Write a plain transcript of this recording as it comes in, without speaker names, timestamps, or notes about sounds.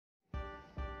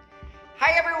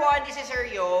Hi everyone! This is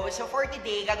Sergio. So for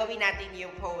today, gagawin natin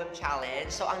yung poem challenge.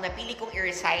 So ang napili kong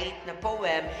i-recite na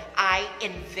poem ay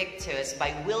Invictus by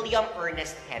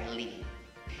Ernest Henley.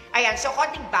 Ayan, so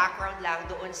konting background lang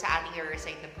doon sa ating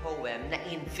i-recite na poem na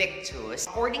Invictus.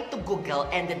 According to Google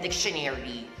and the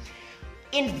dictionary,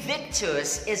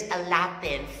 Invictus is a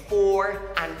Latin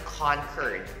for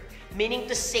unconquered. Meaning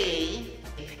to say,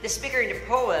 the speaker in the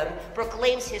poem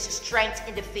proclaims his strength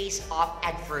in the face of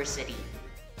adversity.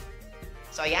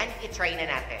 So ayan, i-try na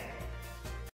natin.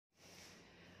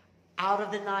 Out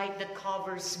of the night that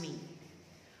covers me,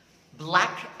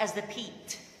 black as the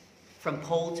peat, from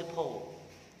pole to pole,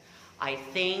 I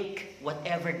think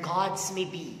whatever gods may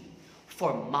be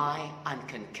for my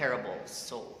unconquerable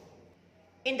soul.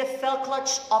 In the fell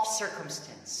clutch of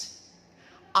circumstance,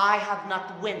 I have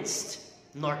not winced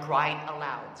nor cried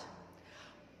aloud.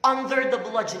 Under the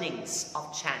bludgeonings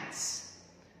of chance,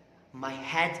 my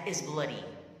head is bloody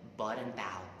but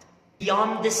unbowed.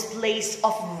 Beyond this place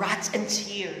of wrath and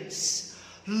tears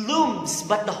looms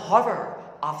but the horror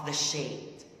of the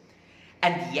shade,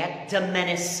 and yet the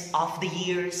menace of the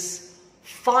years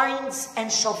finds and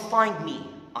shall find me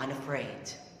unafraid.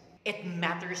 It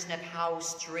matters not how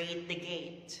straight the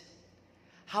gate,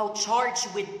 how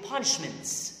charged with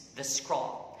punishments the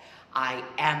scroll. I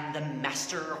am the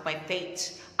master of my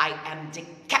fate. I am the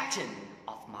captain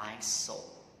of my soul.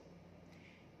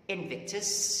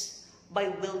 Invictus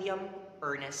by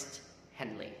Ernest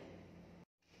Henley.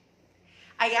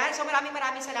 Ayan, so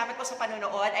maraming salamat po sa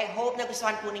panonood. I hope na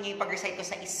gustuhan po ninyo yung pag-recite ko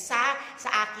sa isa sa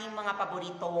aking mga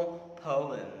paboritong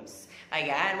poems.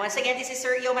 Ayan, once again, this is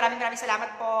Sergio. Maraming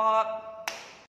salamat po.